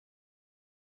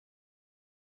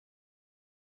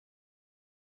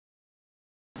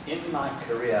In my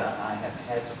career, I have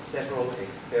had several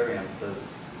experiences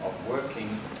of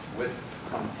working with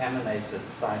contaminated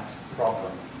site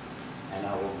problems, and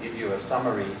I will give you a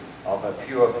summary of a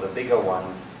few of the bigger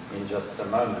ones in just a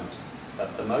moment.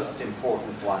 But the most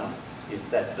important one is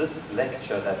that this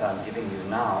lecture that I'm giving you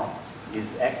now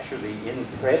is actually in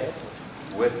press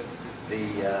with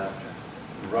the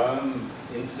Rome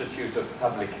Institute of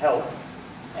Public Health,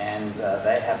 and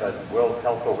they have a World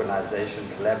Health Organization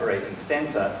collaborating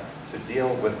center to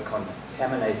deal with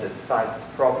contaminated sites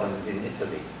problems in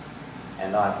Italy.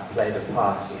 And I've played a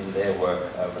part in their work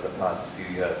over the past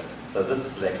few years. So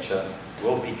this lecture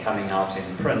will be coming out in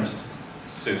print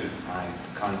soon. I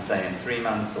can't say in 3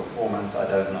 months or 4 months, I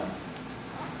don't know.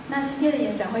 那今天的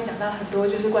演讲会讲到很多，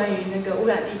就是关于那个污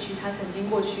染地区，他曾经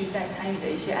过去在参与的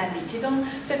一些案例。其中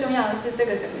最重要的是这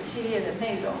个整个系列的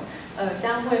内容，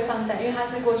将会放在，因为它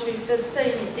是过去这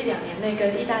1-2年内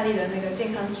跟意大利的那个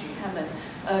健康局他们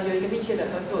有一个密切的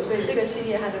合作，所以这个系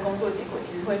列它的工作结果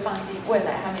其实会放进未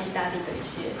来他们意大利的一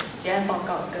些结案报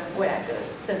告跟未来的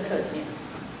政策里面。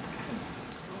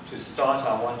To start,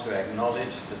 I want to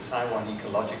acknowledge the Taiwan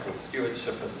Ecological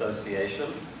Stewardship Association.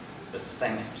 It's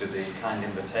thanks to the kind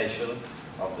invitation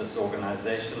of this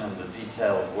organization and the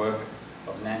detailed work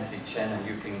of Nancy Chen and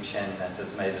Yuping Chen that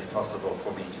has made it possible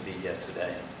for me to be here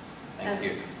today. Thank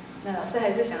you. 那老师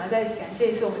还是想要再感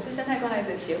谢一次，我们是生态关怀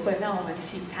者协会，那我们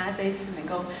请他这一次能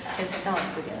够全程到我们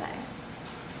这边来。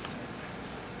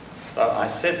So I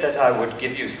said that I would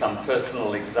give you some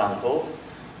personal examples.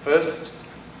 First,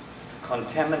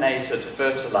 contaminated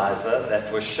fertilizer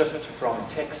that was shipped from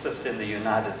Texas in the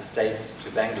United States to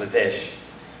Bangladesh.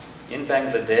 In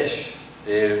Bangladesh,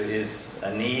 there is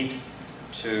a need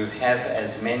to have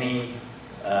as many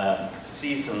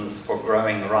seasons for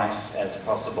growing rice as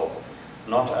possible.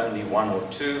 Not only 1 or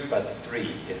 2, but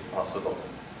 3 if possible.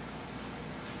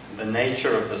 The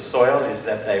nature of the soil is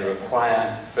that they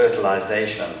require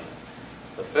fertilization.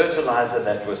 The fertilizer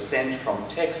that was sent from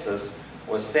Texas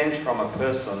was sent from a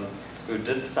person who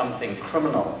did something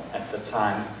criminal at the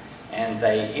time, and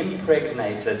they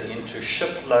impregnated into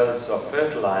shiploads of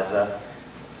fertilizer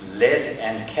lead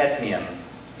and cadmium.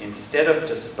 Instead of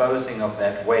disposing of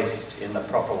that waste in the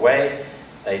proper way,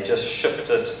 they just shipped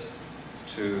it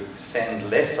to send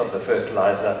less of the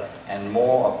fertilizer and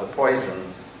more of the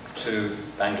poisons to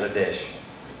Bangladesh.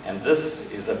 And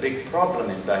this is a big problem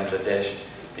in Bangladesh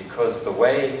because the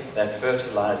way that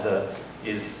fertilizer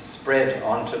is spread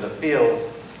onto the fields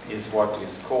is what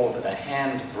is called a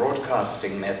hand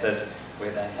broadcasting method,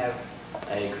 where they have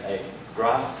a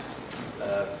grass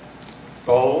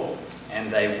bowl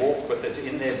and they walk with it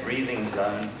in their breathing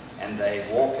zone, and they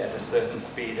walk at a certain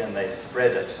speed and they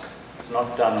spread it. It's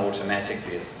not done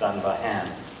automatically, it's done by hand.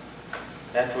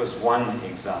 That was one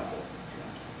example.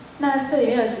 那这里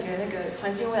面有几个那个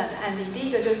环境污染的案例，第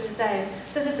一个就是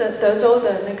这是德州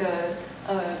的那个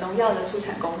农药的出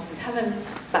产公司，他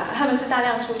们是大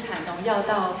量出产农药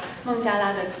到孟加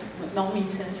拉的农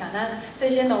民身上。那这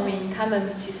些农民他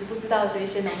们其实不知道这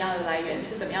些农药的来源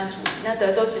是怎么样处理。那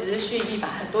德州其实是蓄意把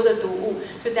很多的毒物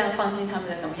就这样放进他们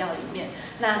的农药里面。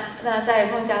那在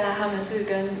孟加拉他们是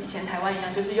跟以前台湾一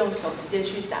样，就是用手直接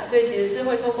去撒，所以其实是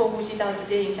会透过呼吸道直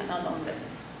接影响到农人。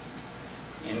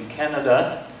In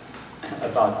Canada,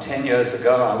 about 10 years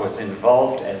ago, I was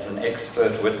involved as an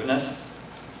expert witness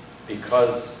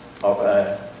because of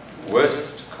a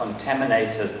worst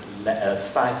contaminated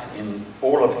site in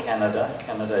all of Canada.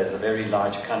 Canada is a very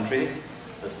large country.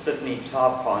 The Sydney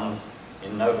tar ponds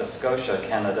in Nova Scotia,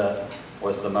 Canada,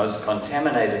 was the most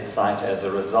contaminated site as a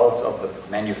result of the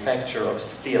manufacture of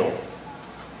steel.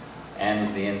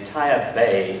 And the entire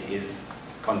bay is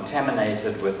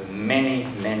contaminated with many,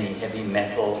 many heavy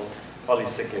metals,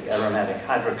 polycyclic aromatic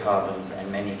hydrocarbons,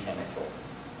 and many chemicals.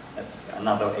 That's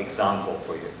another example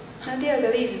for you. 那第二个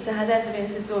例子是他在这边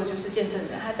是做就是见证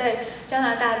人，他在加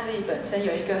拿大自己本身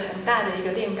有一个很大的一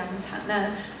个炼钢厂，那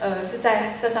是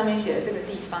在这上面写的这个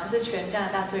地方是全加拿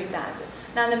大最大的，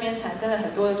那边产生了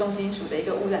很多的重金属的一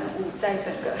个污染物，在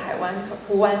整个海湾、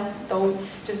湖湾都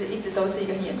就是一直都是一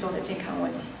个很严重的健康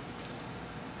问题。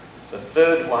The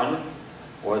third one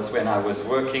was when I was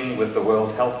working with the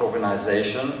World Health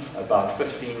Organization about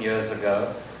 15 years ago.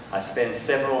 I spent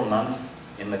several months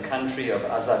in the country of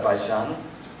Azerbaijan.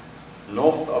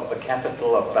 North of the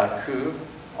capital of Baku,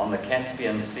 on the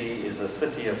Caspian Sea, is a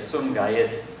city of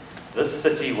Sumgayit. This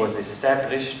city was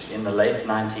established in the late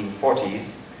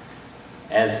 1940s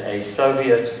as a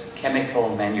Soviet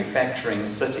chemical manufacturing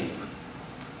city.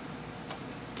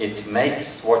 It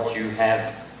makes what you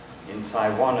have in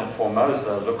Taiwan and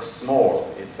Formosa look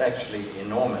small. It's actually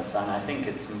enormous, and I think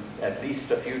it's at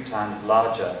least a few times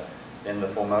larger then the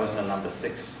Formosa No.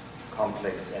 6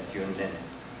 complex at Yunlin.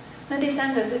 那第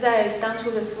三个是在当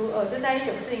初的苏俄，这在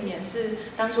1940年是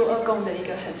当初俄共的一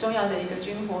个很重要的一个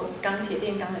军火钢铁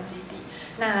炼钢的基地。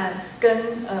那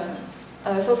跟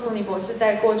Soskolne博士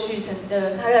在过去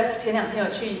他在前2天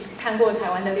有去看过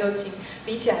台湾的六轻，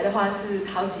比起来的话是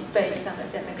好几倍以上的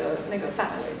在那个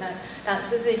范围。那当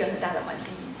这是一个很大的环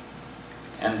境议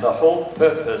题。And the whole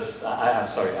purpose, I'm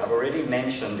sorry, I've already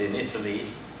mentioned in Italy,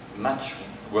 much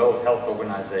World Health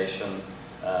Organization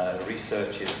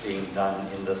research is being done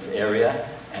in this area,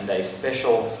 and a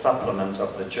special supplement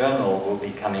of the journal will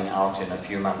be coming out in a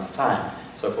few months' time.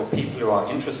 So for people who are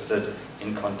interested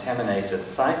in contaminated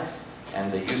sites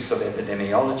and the use of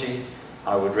epidemiology,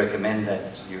 I would recommend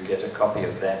that you get a copy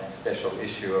of that special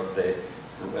issue of the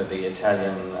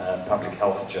Italian Public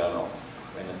Health Journal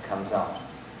when it comes out.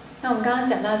 那我们刚刚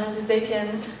讲到，就是这一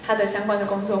篇它的相关的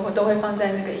工作都会放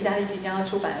在那个意大利即将要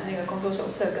出版的那个工作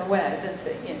手册跟未来的政策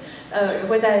里面，也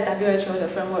会在 WHO 的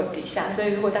framework 底下。所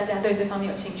以如果大家对这方面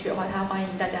有兴趣的话，他欢迎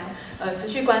大家持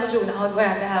续关注，然后未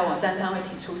来在他的网站上会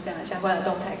提出这样相关的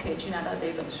动态，可以去拿到这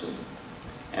一本书。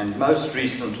And most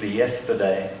recently,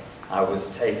 yesterday, I was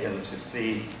taken to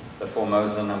see the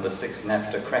Formosa No. 6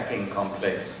 naphtha cracking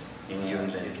complex in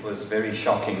Yunlin. It was very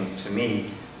shocking to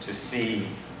me to see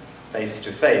face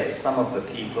to face some of the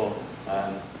people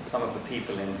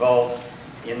involved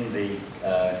in the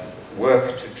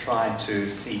work to try to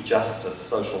see justice,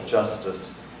 social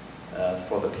justice,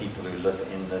 for the people who live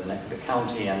in the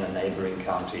county and the neighboring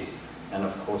counties, and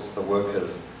of course the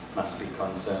workers must be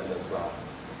concerned as well.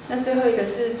 那最后一个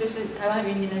是就是台湾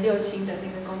云林的六轻的那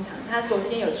个工厂，他昨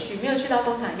天没有去到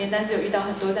工厂里面，但是有遇到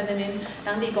很多在那边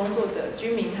当地工作的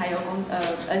居民，还有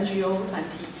NGO 团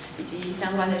体。以及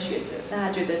相关的学者，那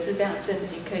他觉得是非常震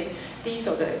惊，可以第一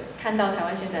手的看到台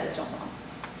湾现在的状况。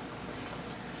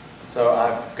So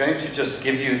I'm going to just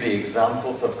give you the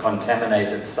examples of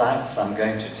contaminated sites. I'm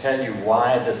going to tell you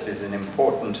why this is an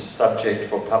important subject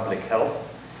for public health,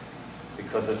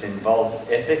 because it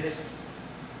involves ethics,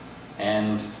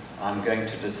 and I'm going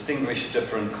to distinguish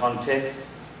different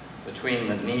contexts between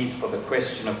the need for the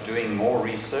question of doing more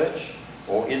research,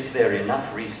 or is there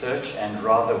enough research and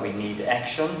rather we need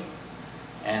action,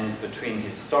 and between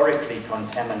historically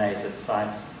contaminated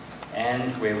sites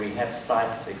and where we have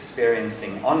sites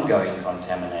experiencing ongoing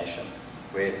contamination,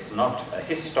 where it's not a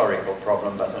historical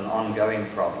problem but an ongoing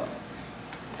problem.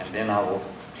 And then I will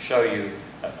show you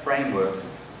a framework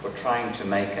for trying to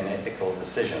make an ethical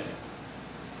decision.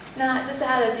 那这是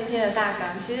他的今天的大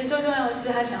纲。其实最重要的是，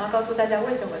他想要告诉大家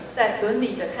为什么在伦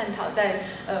理的探讨，在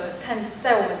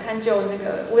我们探究那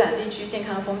个污染地区健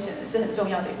康风险的是很重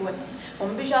要的一个问题。我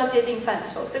们必须要界定范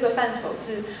畴，这个范畴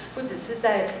是不只是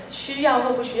在需要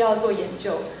或不需要做研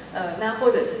究，那或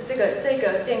者是这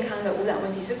个健康的污染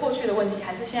问题是过去的问题，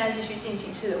还是现在继续进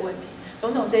行式的问题，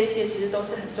种种这一些其实都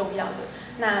是很重要的。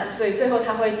那所以最后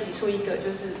他会提出一个，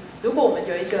就是如果我们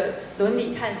有一个伦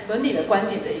理的观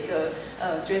点的一个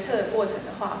决策的过程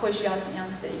的话，会需要什么样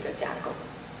子的一个架构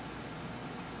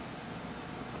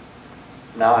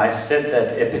 ？Now I said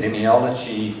that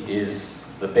epidemiology is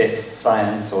the best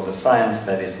science, or the science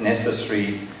that is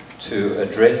necessary to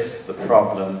address the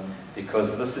problem,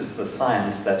 because this is the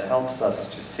science that helps us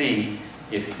to see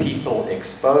if people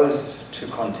exposed to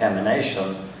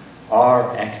contamination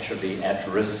are actually at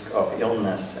risk of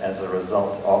illness as a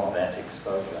result of that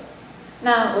exposure.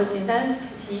 那我简单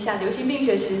提一下，流行病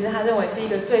学其实他认为是一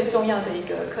个最重要的一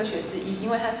个科学之一，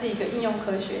因为它是一个应用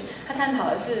科学，它探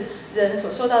讨的是人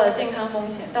所受到的健康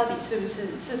风险到底是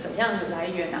什么样的来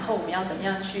源，然后我们要怎么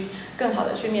样去更好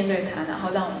的去面对它，然后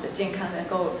让我们的健康能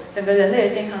够整个人类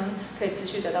的健康可以持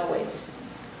续得到维持。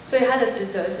所以他的职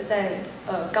责是在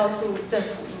告诉政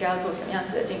府应该要做什么样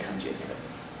子的健康决策。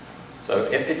So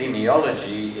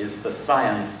epidemiology is the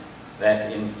science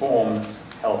that informs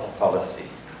health policy.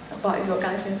 不好意思，我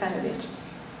刚先翻了列举。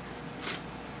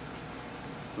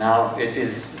Now it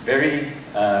is very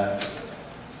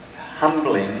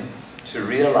humbling to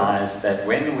realize that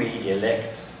when we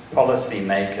elect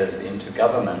policymakers into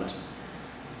government,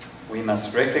 we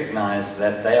must recognize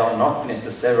that they are not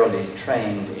necessarily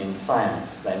trained in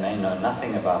science. They may know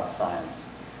nothing about science.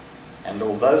 And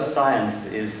although science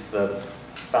is the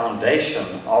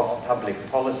foundation of public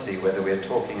policy, whether we're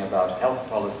talking about health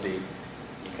policy,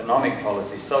 economic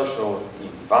policy, social,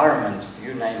 environment,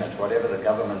 you name it, whatever the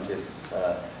government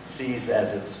sees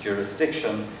as its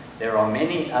jurisdiction, there are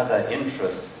many other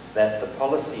interests that the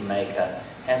policymaker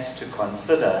has to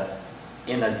consider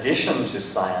in addition to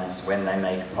science when they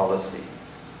make policy.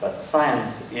 But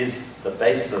science is the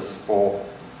basis for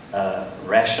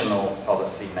rational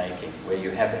policy making, where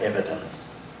you have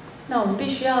evidence. 那我们必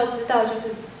须要知道，就是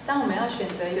当我们要选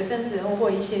择一个政治人物或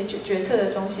一些决策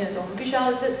的中心的时候，我们必须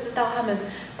要知道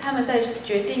他们在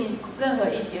决定任何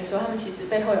议题的时候，他们其实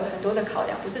背后有很多的考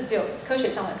量，不是只有科学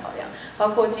上的考量，包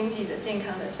括经济的、健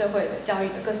康的、社会的、教育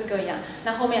的，各式各样。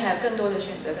那后面还有更多的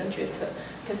选择跟决策。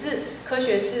可是科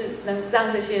学是能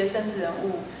让这些政治人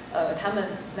物，他们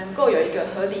能够有一个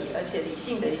合理而且理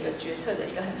性的一个决策的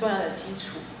一个很重要的基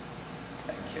础。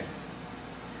Thank you.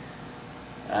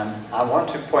 I want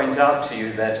to point out to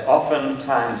you that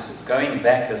oftentimes, going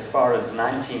back as far as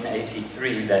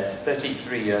 1983, that's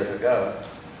 33 years ago,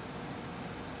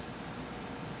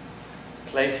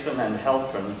 Clayson and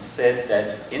Halpern said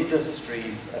that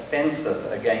industry's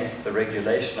offensive against the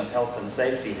regulation of health and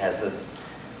safety hazards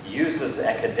uses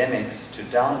academics to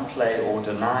downplay or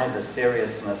deny the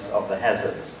seriousness of the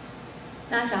hazards.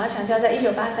 那想要强调，在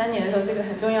1983年的时候，这个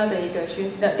很重要的一个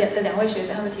两位学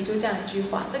者，他们提出这样一句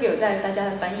话，这个有在大家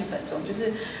的翻译本中，就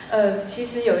是其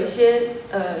实有一些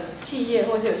企业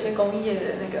或者有些工业的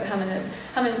那个他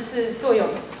们是作用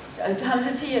他们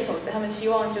是企业投资，他们希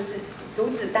望就是阻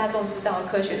止大众知道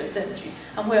科学的证据，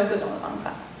他们会用各种的方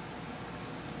法。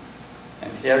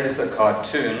And here is a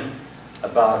cartoon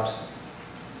about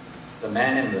the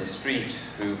man in the street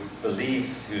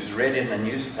who's read in the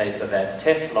newspaper that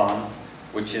Teflon,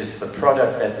 which is the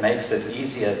product that makes it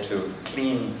easier to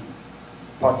clean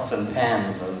pots and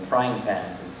pans and frying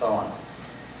pans and so on.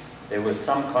 There was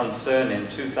some concern in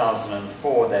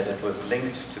 2004 that it was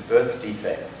linked to birth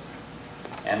defects.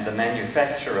 And the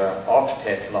manufacturer of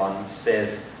Teflon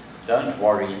says, don't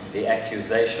worry, the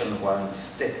accusation won't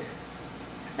stick.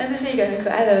 那这是一个很可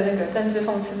爱的那个政治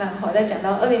讽刺漫画，在讲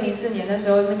到2004年的时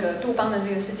候，那个杜邦的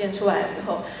那个事件出来的时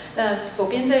候，那左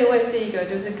边这一位是一个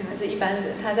就是可能是一般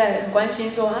人，他在很关心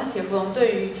说啊，铁氟龙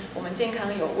对于我们健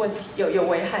康有问题、有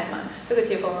危害吗？这个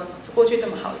铁氟龙过去这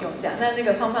么好用，这样。那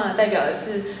个胖胖的代表的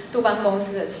是杜邦公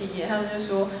司的企业，他们就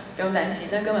说不用担心，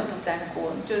那根本不沾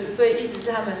锅，就所以意思是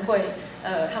他们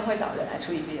会找人来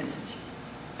处理这件事情。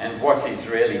And what he's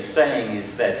really saying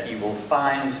is that he will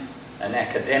find an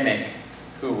academic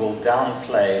who will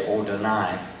downplay or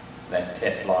deny that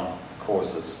Teflon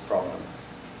causes problems.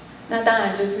 那当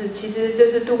然其实就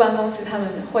是杜邦公司他们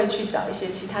会去找一些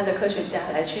其他的科学家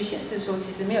来去显示说，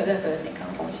其实没有任何的健康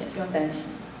风险，不用担心。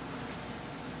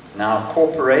Now,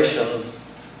 corporations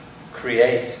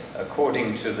create,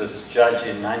 according to this judge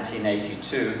in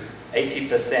 1982,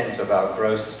 80% of our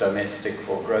gross domestic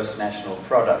or gross national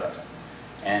product.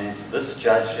 And this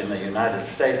judge in the United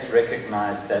States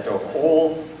recognized that of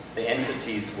all the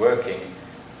entities working,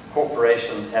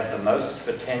 corporations have the most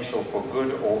potential for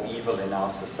good or evil in our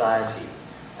society.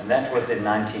 And that was in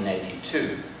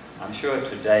 1982. I'm sure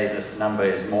today this number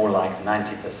is more like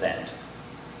 90%.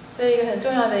 所以一个很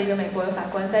重要的一个美国的法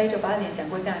官在1982年讲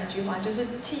过这样一句话，就是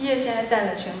企业现在占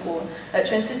了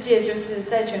全世界，就是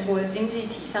在全国的经济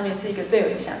体上面是一个最有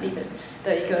影响力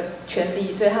的一个权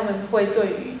利，所以他们会对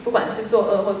于不管是做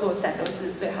恶或做善都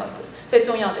是最好的、最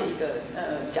重要的一个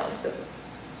角色。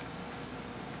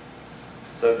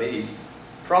So the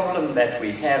problem that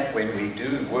we have when we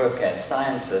do work as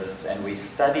scientists and we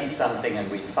study something and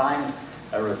we find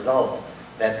a result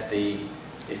that the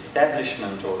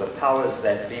establishment or the powers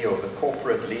that be or the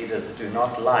corporate leaders do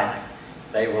not like,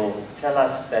 they will tell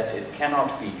us that it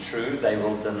cannot be true. They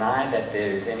will deny that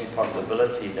there is any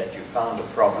possibility that you found a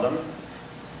problem.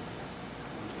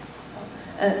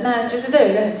 那就是这有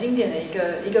一个很经典的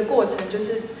一个过程，就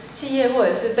是企业或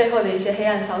者是背后的一些黑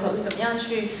暗操守是怎么样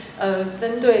去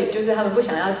针对就是他们不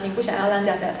想要听、不想要让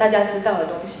大家知道的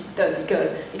东西的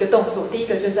一个动作。第一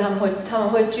个就是他们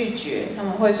会拒绝，他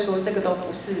们会说这个都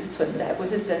不是存在，不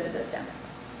是真的这样。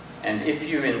And if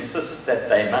you insist that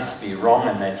they must be wrong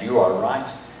and that you are right,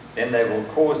 then they will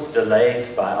cause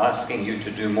delays by asking you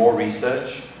to do more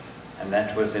research. And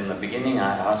that was in the beginning.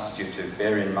 I asked you to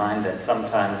bear in mind that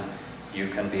sometimes you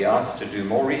can be asked to do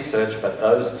more research, but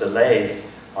those delays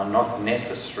are not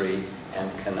necessary and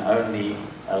can only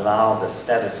allow the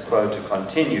status quo to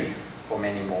continue for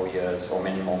many more years or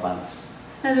many more months.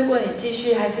 那如果你继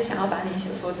续还是想要把你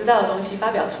所知道的东西发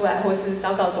表出来，或是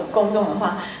昭告公众的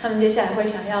话，他们接下来会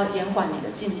想要延缓你的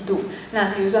进度。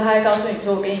那比如说，他会告诉你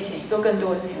说，我给你钱，你做更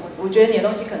多的事情。我觉得你的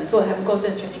东西可能做的还不够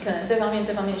正确，你可能这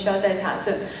方面需要再查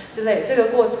证之类。这个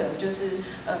过程就是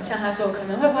像他说，可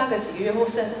能会花个几个月或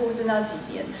甚至到几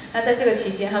年。那在这个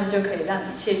期间，他们就可以让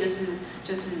一切就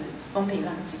是风平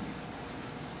浪静。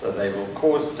So they will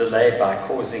cause delay by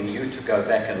causing you to go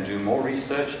back and do more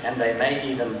research, and they may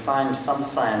even find some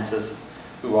scientists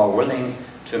who are willing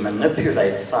to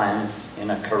manipulate science in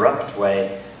a corrupt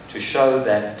way to show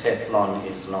that Teflon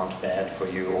is not bad for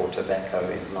you or tobacco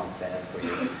is not bad for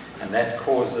you. And that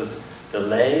causes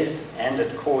delays, and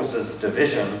it causes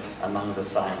division among the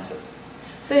scientists.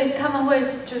 所以他们会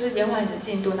就是延缓你的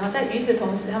进度，然后在与此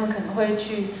同时，他们可能会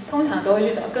通常都会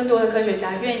去找更多的科学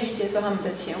家愿意接受他们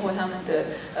的钱或他们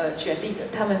的权利的，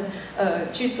他们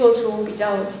去做出比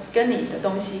较跟你的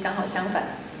东西刚好相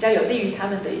反，比较有利于他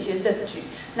们的一些证据。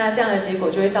那这样的结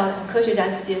果就会造成科学家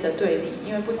之间的对立，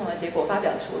因为不同的结果发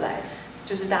表出来，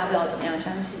就是大家不知道怎么样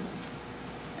相信。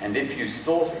And if you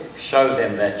still show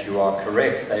them that you are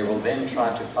correct, they will then try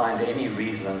to find any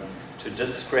reason to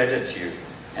discredit you.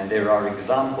 And there are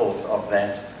examples of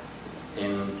that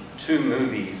in 2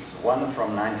 movies, one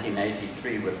from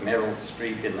 1983 with Meryl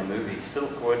Streep in the movie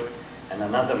Silkwood, and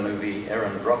another movie,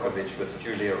 Erin Brockovich with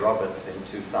Julia Roberts in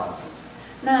 2000.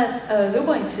 那如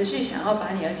果你持续想要把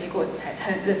你的结果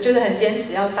就是很坚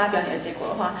持要发表你的结果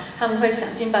的话，他们会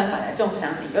想尽办法来中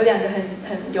伤你。有2个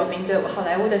很有名的好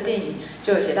莱坞的电影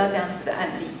就有写到这样子的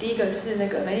案例。第一个是那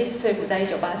个梅丽斯翠普在1983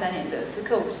年的斯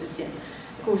克伍事件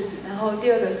故事，然后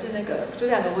第2个是那个茱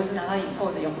莉亚·罗伯兹拿到影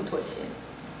后的永不妥协。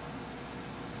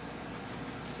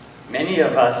Many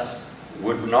of us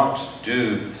would not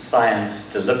do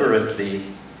science deliberately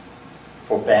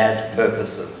for bad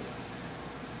purposes.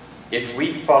 If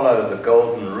we follow the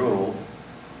golden rule,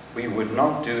 we would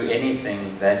not do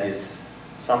anything that is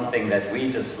something that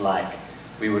we dislike.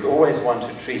 We would always want to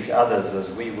treat others as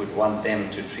we would want them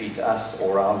to treat us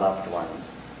or our loved ones.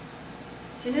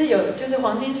 其实有就是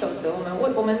黄金守则，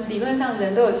我们理论上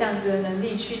人都有这样子的能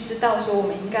力去知道说我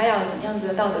们应该要有什么样子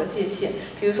的道德界限。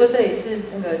比如说这也是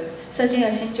那个圣经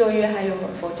的新旧约还有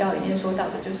佛教里面说到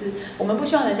的，就是我们不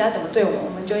希望人家怎么对我们，我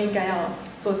们就应该要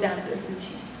做这样子的事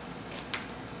情。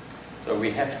So we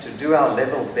have to do our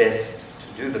level best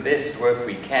to do the best work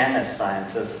we can as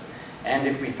scientists, and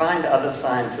if we find other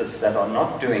scientists that are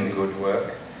not doing good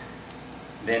work,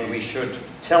 then we should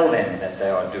tell them that they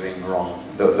are doing wrong,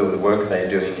 the work they're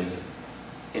doing is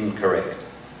incorrect.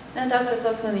 那 Dr.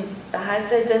 Soskolne 把它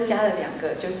再增加了2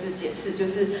个，就是解释，就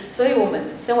是所以我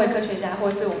们身为科学家，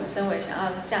或是我们身为想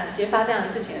要这样揭发这样的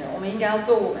事情的人，我们应该要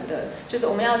做我们的，就是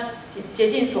我们要竭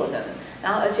尽所能，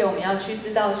然后而且我们要去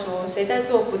知道说谁在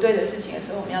做不对的事情的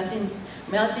时候，我们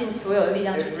要尽所有的力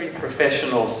量去解答。Every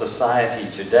professional society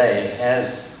today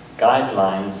has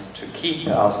guidelines to keep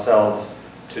ourselves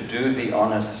to do the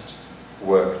honest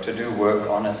work, to do work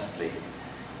honestly.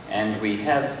 And we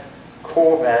have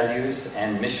core values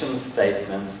and mission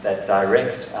statements that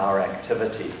direct our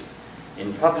activity.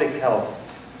 In public health,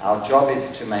 our job is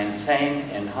to maintain,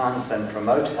 enhance and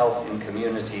promote health in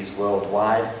communities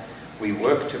worldwide. We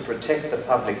work to protect the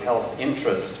public health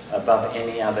interest above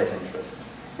any other interest.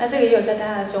 那这个也有在大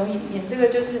家的中医里面，这个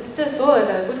就是这所有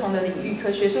的不同的领域，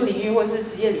学术领域或是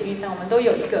职业领域上，我们都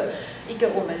有一个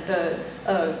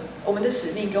我们的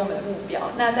使命跟我们的目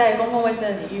标。那在公共卫生的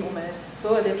领域，我们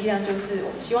所有的力量就是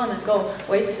我们希望能够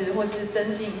维持或是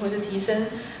增进或是提升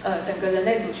整个人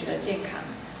类族群的健康。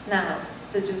那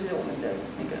这就是我们的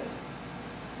那个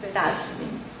最大的使命。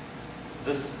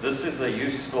This is a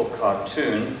useful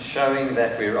cartoon showing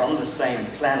that we're on the same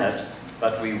planet,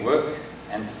 but we work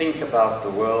and think about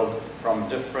the world from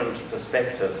different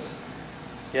perspectives.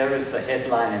 Here is the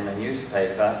headline in the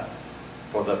newspaper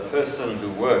for the person who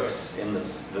works in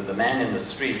the man in the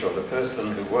street, or the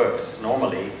person who works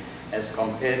normally, as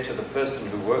compared to the person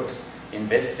who works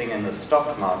investing in the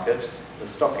stock market, the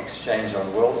stock exchange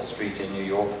on Wall Street in New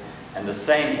York, and the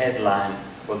same headline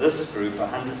for this group,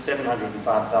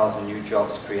 705,000 new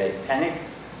jobs create panic.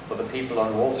 For the people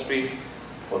on Wall Street,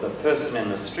 for the person in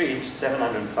the street,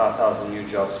 705,000 new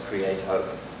jobs create hope.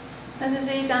 那这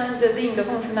是一张的另一个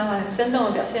讽刺漫画，很生动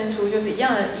的表现出就是一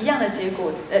样的结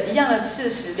果，一样的事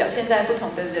实表现在不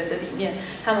同的人的里面，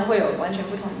他们会有完全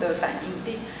不同的反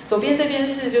应。左边这边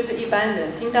是就是一般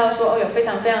人听到说有非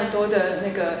常非常多的那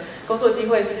个工作机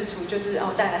会释出，就是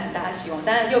带来很大的希望。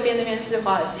当然右边那边是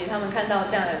华尔街，他们看到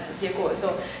这样的结果的时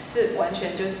候，是完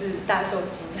全就是大受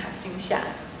惊吓。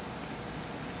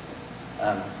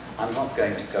I'm not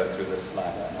going to go through this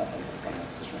slide. I think someone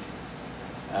else is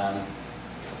wrong.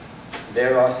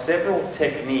 There are several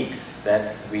techniques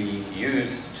that we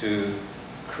use to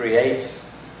create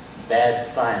bad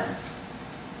science,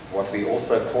 what we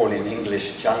also call in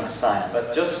English junk science.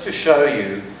 But just to show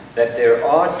you that there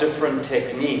are different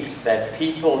techniques that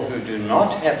people who do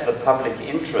not have the public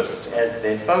interest as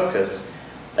their focus,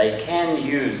 they can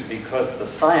use, because the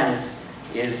science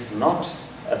is not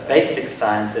a basic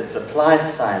science, it's applied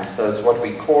science, so it's what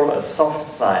we call a soft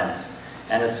science,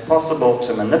 and it's possible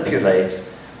to manipulate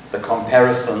the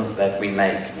comparisons that we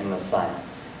make in the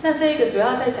science. 那这个主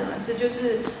要在讲的是，就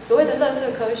是所谓的垃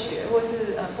圾科学，或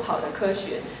是不好的科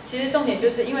学。其实重点就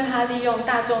是因为它利用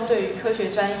大众对于科学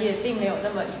专业并没有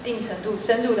那么一定程度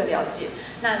深入的了解，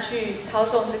那去操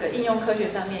纵这个应用科学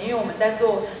上面。因为我们在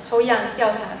做抽样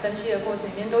调查分析的过程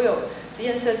里面都有实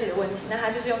验设计的问题，那它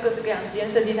就是用各式各样实验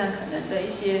设计上可能的一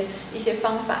些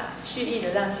方法，蓄意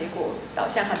的让结果导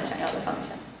向他们想要的方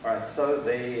向。Alright, so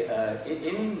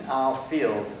in our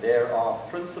field there are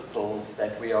principles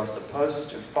that we are supposed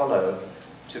to follow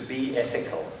to be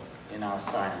ethical in our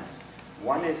science.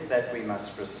 One is that we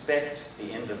must respect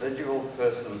the individual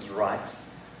person's right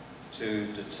to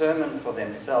determine for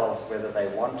themselves whether they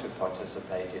want to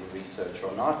participate in research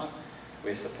or not.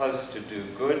 We're supposed to do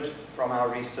good from our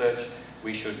research.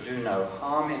 We should do no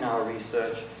harm in our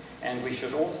research. And we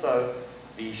should also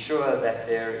be sure that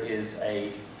there is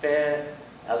a fair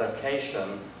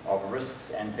allocation of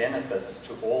risks and benefits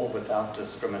to all without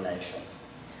discrimination.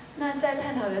 那在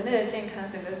探讨人类的健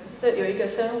康，整个这有一个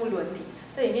生物伦理，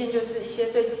这里面就是一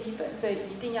些最基本、最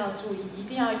一定要注意、一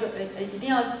定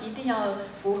要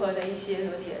符合的一些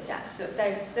伦理的假设，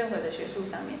在任何的学术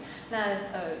上面。那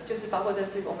就是包括这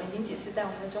4个，我们已经解释在我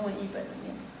们的中文译本里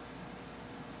面。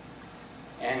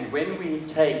And when we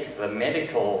take the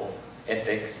medical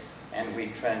ethics and we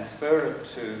transfer it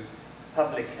to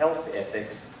public health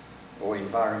ethics or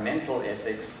environmental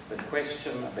ethics,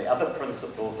 the other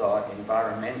principles are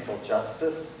environmental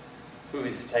justice, who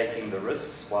is taking the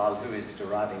risks while who is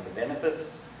deriving the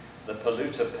benefits. The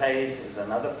polluter pays is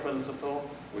another principle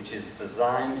which is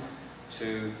designed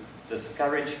to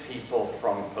discourage people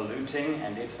from polluting,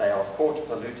 and if they are caught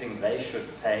polluting, they should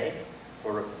pay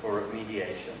for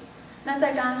remediation. 那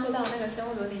在刚刚说到那个生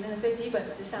物伦理那个最基本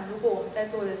之上，如果我们在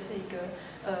做的是一个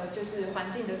就是环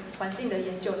境的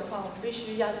研究的话，我们必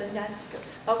须要增加几个，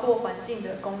包括环境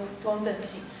的公正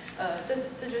性。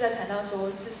这就在谈到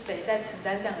说是谁在承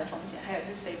担这样的风险，还有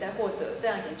是谁在获得这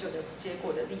样研究的结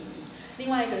果的利益。另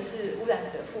外一个是污染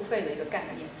者付费的一个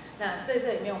概念。那在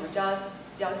这里面，我们就要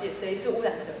了解谁是污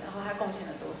染者，然后他贡献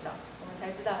了多少，我们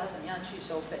才知道要怎么样去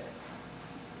收费。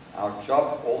Our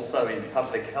job also in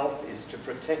public health is to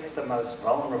protect the most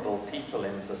vulnerable people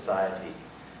in society,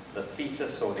 the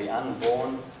fetus or the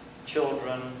unborn,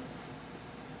 children,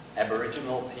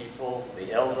 Aboriginal people,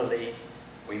 the elderly.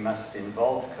 We must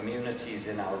involve communities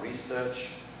in our research,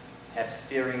 have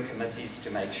steering committees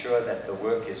to make sure that the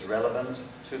work is relevant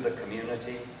to the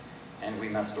community, and we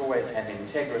must always have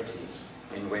integrity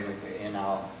in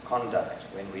our conduct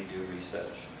when we do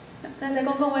research. 那在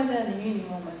公共卫生的领域里，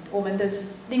我们的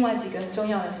另外几个很重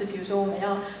要的是，比如说我们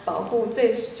要保护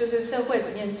就是社会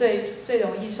里面最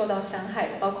容易受到伤害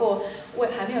的，包括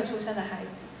还没有出生的孩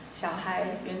子、小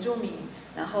孩、原住民，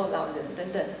然后老人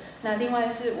等等。那另外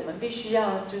是我们必须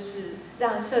要就是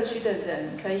让社区的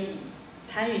人可以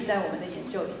参与在我们的研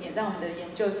究里面，让我们的研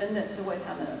究真的是为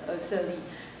他们而设立。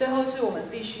最后是我们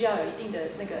必须要有一定的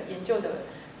那个研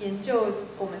究，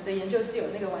我们的研究是有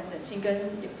那个完整性跟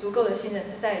有足够的信任，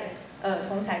是在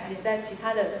同侪之间，在其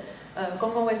他的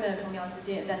公共卫生的同僚之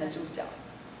间也站得住脚。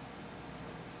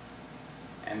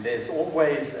And there's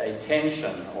always a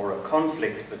tension or a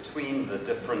conflict between the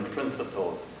different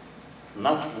principles.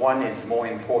 Not one is more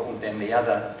important than the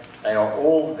other. They are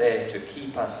all there to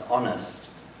keep us honest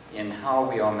in how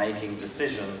we are making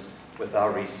decisions with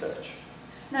our research.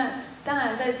 那当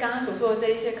然，在刚刚所说的这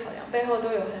一些考量背后，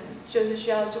都有就是需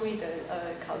要注意的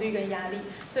考虑跟压力，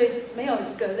所以没有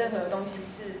一个任何东西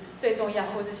是最重要，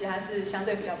或者其他是相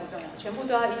对比较不重要，全部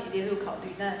都要一起列入考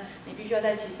虑。那你必须要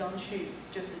在其中去，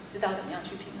就是知道怎么样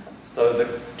去平衡。So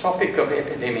the topic of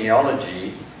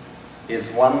epidemiology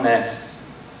is one that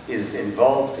is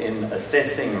involved in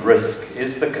assessing risk.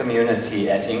 Is the community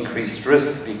at increased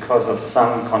risk because of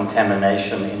some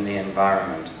contamination in the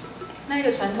environment? 那一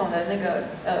个传统的那个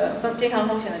健康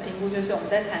风险的评估，就是我们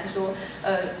在谈说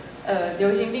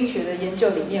流行病学的研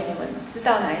究里面，我们知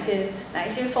道哪一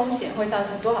些风险会造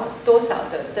成多少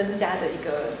的增加的一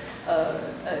个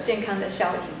健康的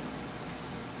效应。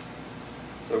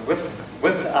So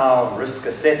with our risk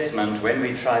assessment, when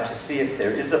we try to see if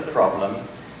there is a problem,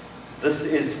 this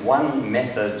is one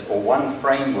method or one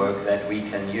framework that we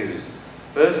can use.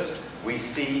 First, we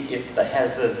see if the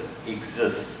hazard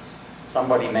exists.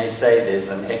 Somebody may say there's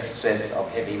an excess of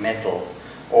heavy metals,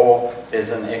 or there's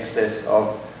an excess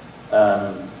of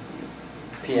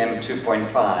PM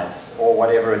 2.5s, or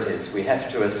whatever it is. We have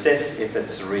to assess if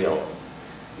it's real.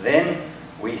 Then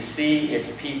we see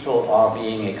if people are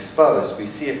being exposed. We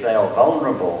see if they are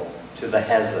vulnerable to the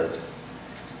hazard.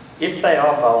 If they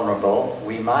are vulnerable,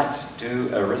 we might do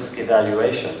a risk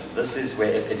evaluation. This is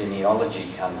where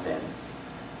epidemiology comes in.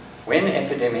 When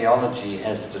epidemiology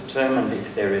has determined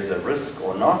if there is a risk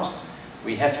or not,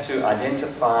 we have to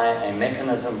identify a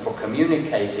mechanism for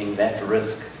communicating that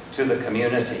risk to the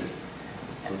community.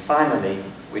 And finally,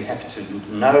 we have to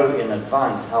know in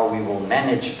advance how we will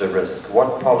manage the risk.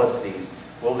 What policies?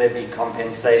 Will there be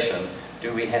compensation?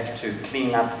 Do we have to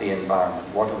clean up the environment?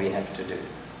 What do we have to do?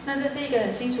 那这是一个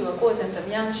很清楚的过程，怎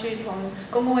么样去从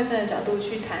公共卫生的角度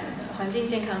去谈环境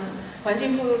健康、环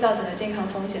境暴露造成的健康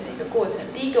风险的一个过程。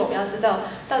第一个，我们要知道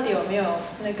到底有没有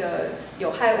那个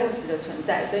有害物质的存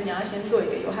在，所以你要先做一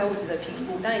个有害物质的评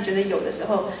估。当你觉得有的时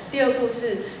候，第二步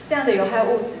是这样的有害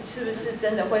物质是不是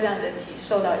真的会让人体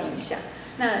受到影响？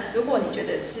那如果你觉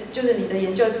得是，就是你的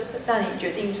研究让你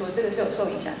决定说这个是有受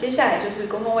影响，接下来就是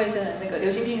公共卫生的那个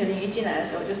流行病学领域进来的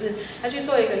时候，就是要去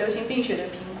做一个流行病学的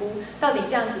评估，到底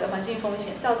这样子的环境风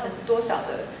险造成多少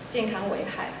的健康危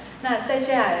害。那在接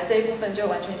下来的这一部分就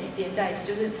完全连在一起，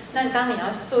就是那当你要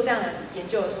做这样的研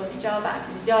究的时候，你就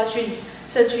要去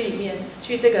社区里面，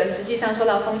去这个实际上受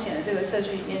到风险的这个社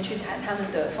区里面去谈他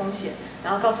们的风险，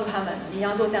然后告诉他们你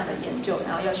要做这样的研究，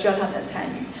然后需要他们的参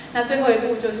与。那最后一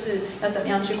步就是要怎么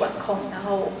样去管控，然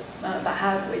后把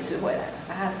它维持回来，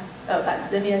把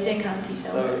人民的健康提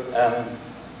升。So,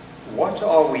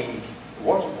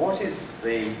 what is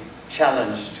the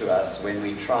challenge to us when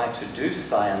we try to do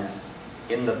science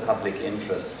in the public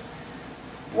interest?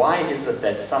 Why is it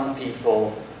that some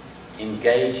people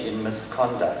engage in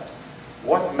misconduct?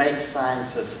 What makes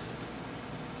scientists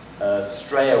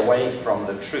stray away from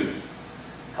the truth?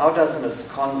 How does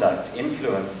misconduct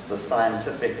influence the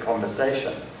scientific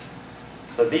conversation?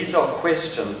 So these are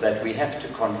questions that we have to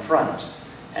confront,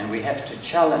 and we have to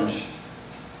challenge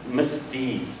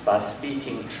misdeeds by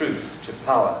speaking truth to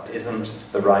power. It isn't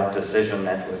the right decision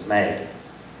that was made.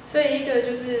 所以一个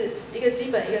就是一个基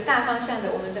本一个大方向的，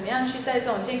我们怎么样去在这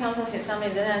种健康风险上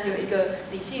面仍然有一个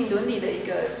理性伦理的一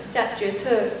个决策，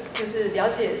就是了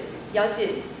解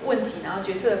问题，然后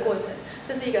决策的过程，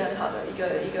这是一个很好的一个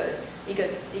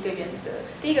原则。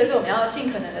第一个是我们要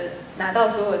尽可能的拿到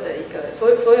所有的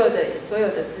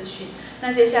资讯。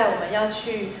那接下来我们要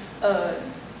去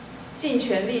尽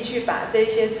全力去把这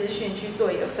些资讯去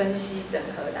做一个分析整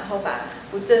合，然后把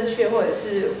不正确或者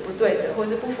是不对的，或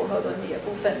者是不符合伦理的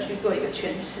部分去做一个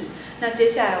诠释。那接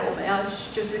下来我们要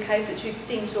就是开始去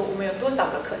定说我们有多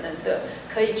少个可能的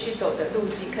可以去走的路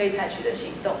径，可以采取的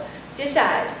行动。接下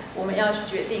来我们要去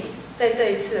决定，在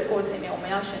这一次的过程里面，我们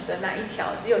要选择哪一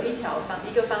条，只有一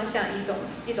个方向，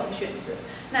一种选择。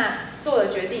那做了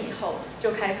决定以后，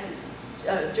就开始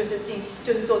就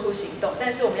是做出行动。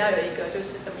但是我们要有一个就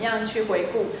是怎么样去回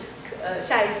顾，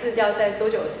下一次要在多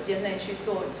久的时间内去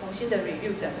做重新的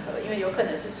review 整合，因为有可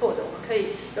能是错的，我们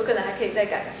有可能还可以再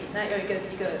改进。那有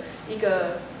一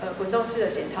个滚动式的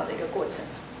检讨的一个过程。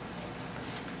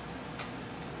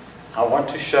I want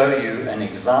to show you an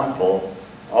example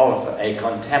of a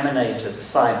contaminated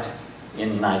site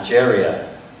in Nigeria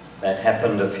that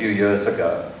happened a few years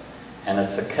ago. And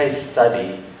it's a case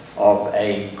study of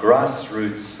a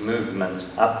grassroots movement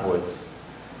upwards.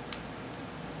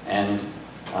 And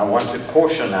I want to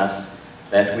caution us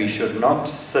that we should not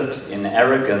sit in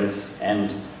arrogance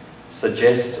and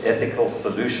suggest ethical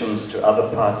solutions to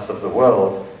other parts of the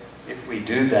world. If we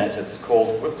do that, it's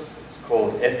called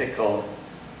ethical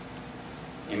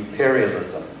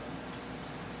imperialism.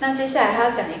 那接下来他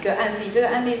要讲一个案例，这个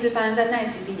案例是发生在奈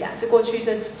及利亚，是过去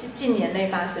这近年内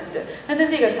发生的。那这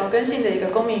是一个草根性的一个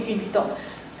公民运动。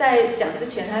在讲之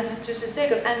前，它就是这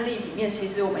个案例里面，其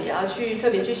实我们也要去特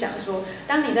别去想说，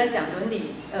当你在讲伦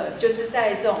理，就是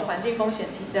在这种环境风险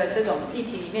的这种议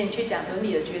题里面去讲伦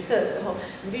理的决策的时候，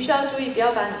你必须要注意，不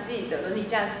要把你自己的伦理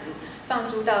价值放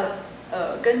诸到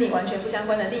跟你完全不相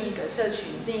关的另一个社群、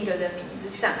另一个人民之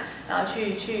上，然后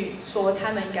去说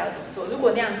他们应该要怎么做。如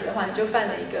果那样子的话，你就犯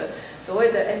了一个所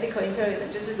谓的 ethical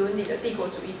imperialism， 就是伦理的帝国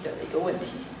主义者的一个问题。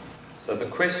So the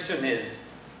question is,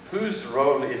 whose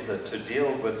role is it to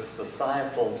deal with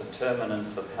societal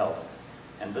determinants of health?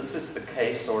 And this is the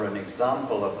case or an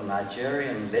example of a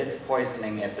Nigerian lead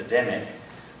poisoning epidemic,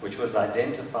 which was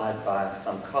identified by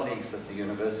some colleagues at the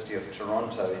University of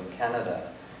Toronto in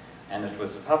Canada. And it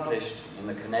was published in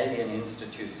the Canadian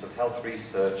Institutes of Health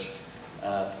Research,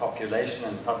 Population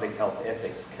and Public Health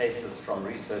Ethics, Cases from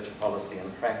Research Policy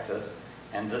and Practice.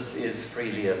 And this is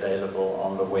freely available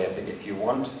on the web. If you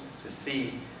want to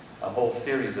see a whole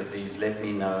series of these, let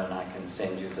me know and I can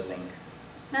send you the link.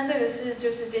 那这个是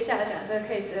就是接下来讲这个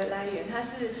case 的来源，它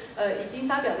是已经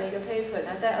发表的一个 paper，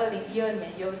 那在2012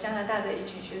年由加拿大的一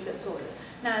群学者做的。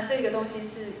那这个东西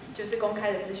是就是公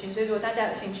开的资讯，所以如果大家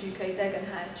有兴趣，可以再跟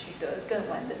他取得更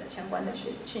完整的相关的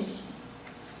讯息。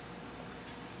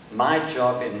My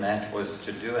job in that was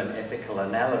to do an ethical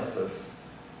analysis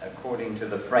according to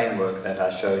the framework that I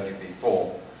showed you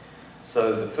before.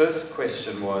 So the first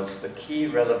question was the key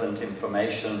relevant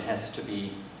information has to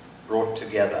be brought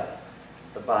together.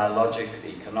 The biologic, the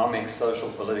economic, social,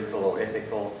 political or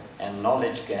ethical and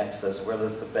knowledge gaps as well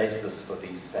as the basis for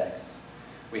these facts.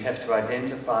 We have to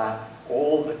identify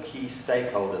all the key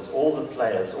stakeholders, all the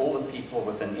players, all the people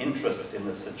with an interest in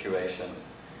the situation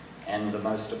and the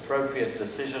most appropriate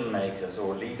decision makers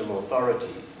or legal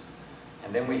authorities.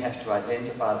 And then we have to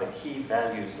identify the key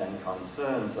values and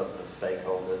concerns of the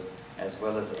stakeholders as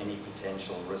well as any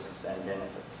potential risks and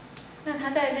benefits. 那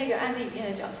他在那个案例里面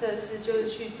的角色就是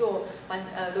去做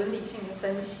伦理性的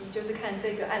分析，就是看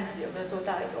这个案子有没有做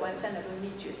到一个完善的伦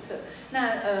理决策。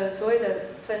那所谓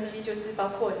的分析就是包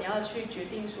括你要去决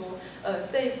定说，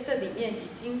这里面已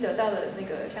经得到的那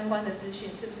个相关的资讯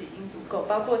是不是已经足够，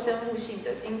包括生物性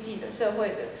的、经济的、社会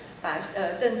的。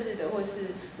政治的或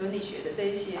是伦理学的这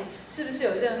一些，是不是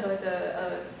有任何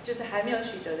的就是还没有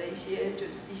取得的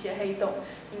一些黑洞，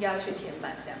应该要去填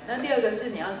满这样。那第二个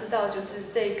是你要知道，就是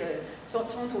这个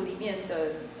冲突里面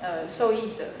的受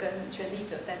益者跟权利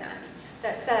者在哪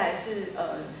里。再来是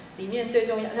里面最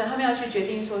重要，他们要去决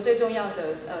定说最重要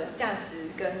的价值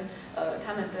跟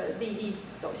他们的利益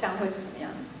走向会是什么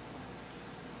样子。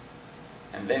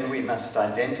And then we must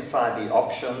identify the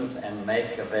options and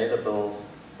make available.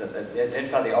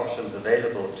 Identify the options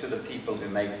available to the people who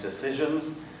make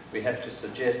decisions. We have to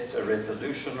suggest a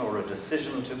resolution or a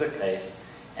decision to the case,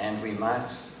 and we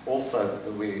might also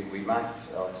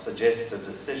suggest a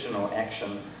decision or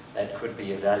action that could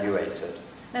be evaluated.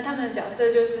 那他们的角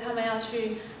色就是他们要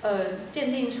去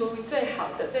鉴定出最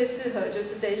好的、最适合就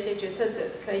是这一些决策者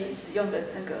可以使用的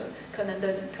那个可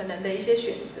能的一些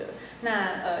选择。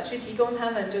那去提供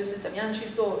他们就是怎么样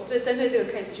去做，针对这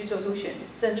个 case 去做出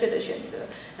正确的选择。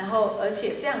然后而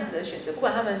且这样子的选择，不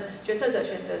管他们决策者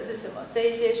选择是什么，这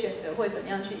一些选择会怎么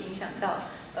样去影响到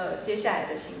接下来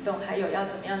的行动，还有要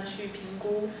怎么样去评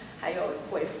估，还有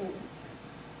回复。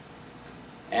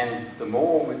And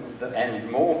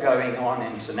more going on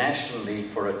internationally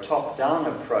for a top-down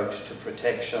approach to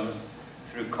protections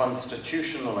through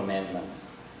constitutional amendments.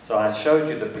 So I showed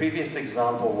you the previous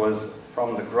example was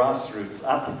from the grassroots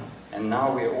up, and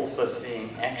now we're also seeing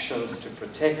actions to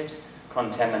protect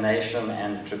contamination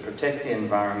and to protect the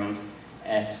environment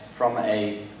from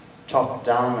a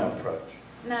top-down approach.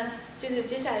 那就是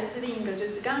接下来是另一个，就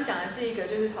是刚刚讲的是一个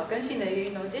就是草根性的一个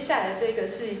运动，接下来这个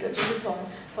是一个就是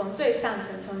从最上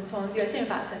层，从一个宪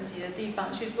法层级的地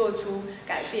方去做出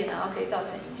改变，然后可以造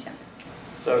成影响。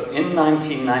So in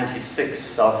 1996,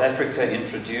 South Africa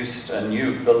introduced a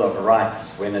new Bill of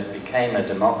Rights when it became a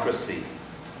democracy.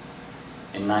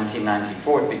 In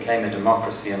 1994, it became a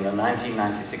democracy, and the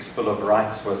 1996 Bill of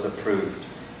Rights was approved.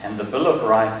 And the Bill of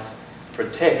Rights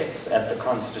protects, at the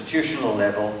constitutional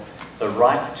level, the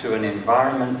right to an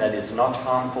environment that is not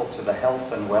harmful to the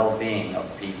health and well-being of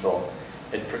people.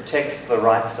 It protects the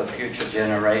rights of future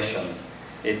generations.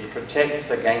 It protects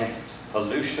against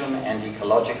pollution and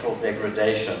ecological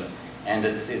degradation, and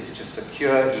it is to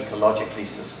secure ecologically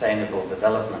sustainable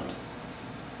development.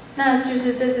 那就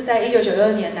是这是在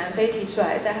1996年南非提出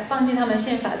来，在放进他们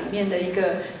宪法里面的一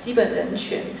个基本人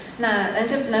权。那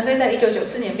南非在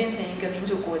1994年变成一个民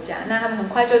主国家，那他们很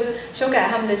快就修改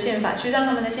他们的宪法，去让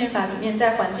他们的宪法里面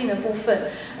在环境的部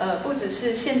分，不只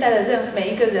是现在的每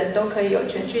一个人都可以有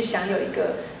权去享有一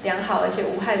个良好而且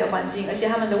无害的环境，而且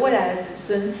他们的未来的子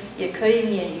孙也可以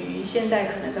免于现在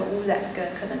可能的污染跟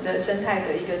可能的生态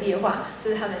的一个劣化，这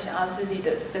是他们想要治理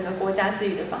的整个国家治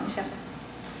理的方向。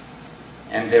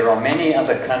And there are many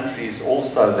other countries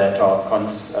also that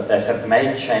have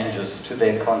made changes to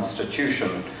their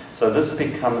constitution. So this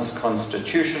becomes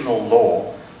constitutional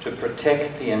law to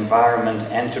protect the environment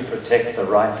and to protect the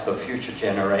rights of future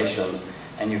generations.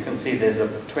 And you can see there's a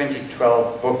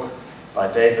 2012 book by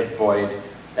David Boyd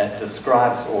that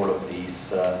describes all of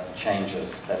these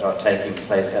changes that are taking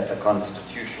place at the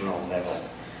constitutional level.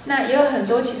 那也有很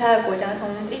多其他的国家，从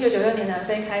1996年南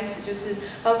非开始，就是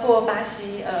包括巴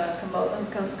西、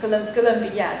哥伦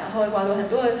比亚，然后瓜多很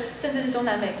多，甚至是中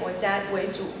南美国家为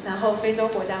主，然后非洲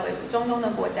国家为主，中东的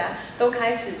国家都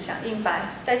开始响应，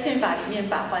在宪法里面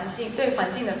把对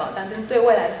环境的保障跟对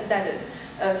未来世代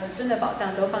的子孙的保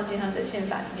障都放进他们的宪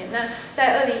法里面。那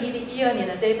在2012年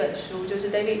的这一本书，就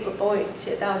是 David Boyd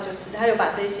写到，就是他有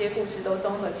把这些故事都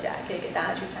综合起来，可以给大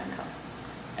家去参考。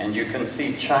And you can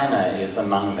see China is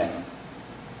among them.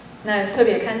 那特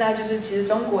别看到就是其实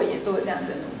中国也做了这样子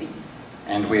的努力。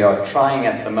And we are trying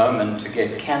at the moment to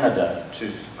get Canada to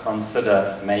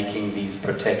consider making these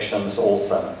protections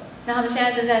also. 那他们现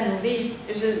在正在努力，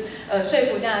就是说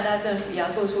服加拿大政府也要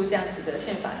做出这样子的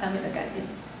宪法上面的改变。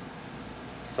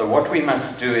So what we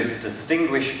must do is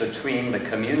distinguish between the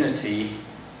community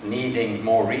needing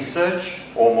more research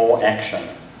or more action.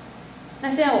 那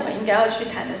现在我们应该要去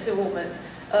谈的是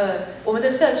我们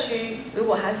的社区，如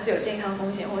果它是有健康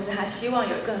风险，或是它希望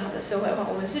有更好的社会的话，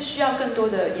我们是需要更多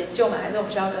的研究吗？还是我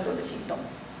们需要更多的行动？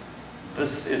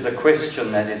 This is a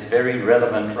question that is very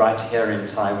relevant right here in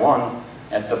Taiwan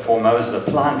at the Formosa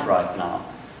plant right now.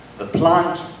 The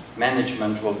plant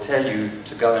management will tell you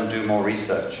to go and do more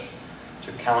research,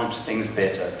 to count things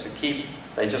better,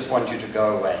 they just want you to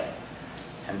go away.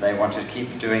 And they want to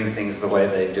keep doing things the way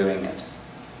they're doing it.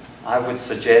 I would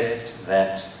suggest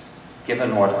that,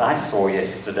 given what I saw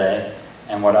yesterday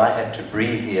and what I had to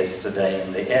breathe yesterday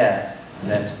in the air,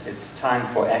 that it's time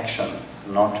for action,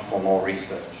 not for more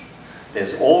research.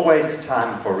 There's always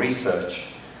time for research,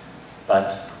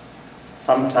 but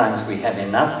sometimes we have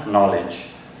enough knowledge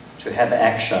to have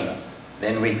action,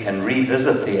 then we can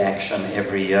revisit the action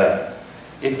every year.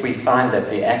 If we find that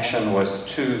the action was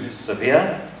too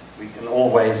severe, we can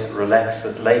always relax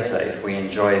it later if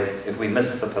we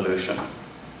miss the pollution.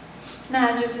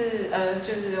 那就是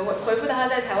回复到他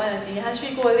在台湾的经验，他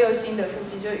去过六轻的附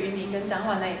近，就是云林跟彰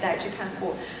化那一带去看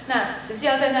过。那实际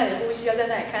要在那里呼吸，要在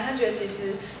那里看，他觉得其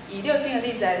实以六轻的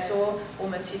例子来说，我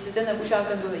们其实真的不需要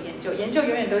更多的研究，研究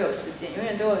永远都有时间，永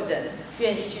远都有人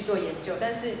愿意去做研究，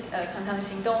但是常常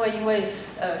行动会因为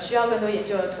需要更多研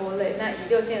究而拖累。那以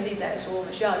六轻的例子来说，我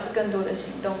们需要的是更多的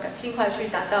行动，尽快去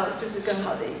达到就是更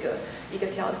好的一个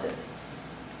调整。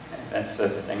That's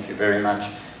it. Thank you very much.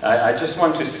 I just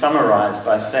want to summarize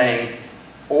by saying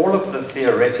all of the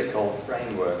theoretical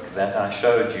framework that I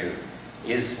showed you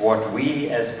is what we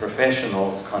as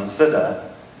professionals consider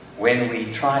when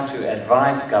we try to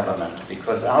advise government,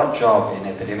 because our job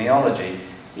in epidemiology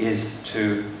is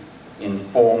to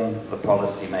inform the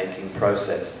policy-making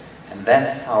process. And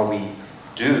that's how we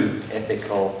do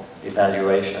ethical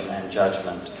evaluation and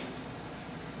judgment.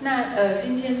 那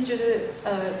今天就是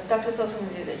Dr.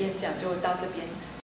 Soskolne 的演讲就到这边。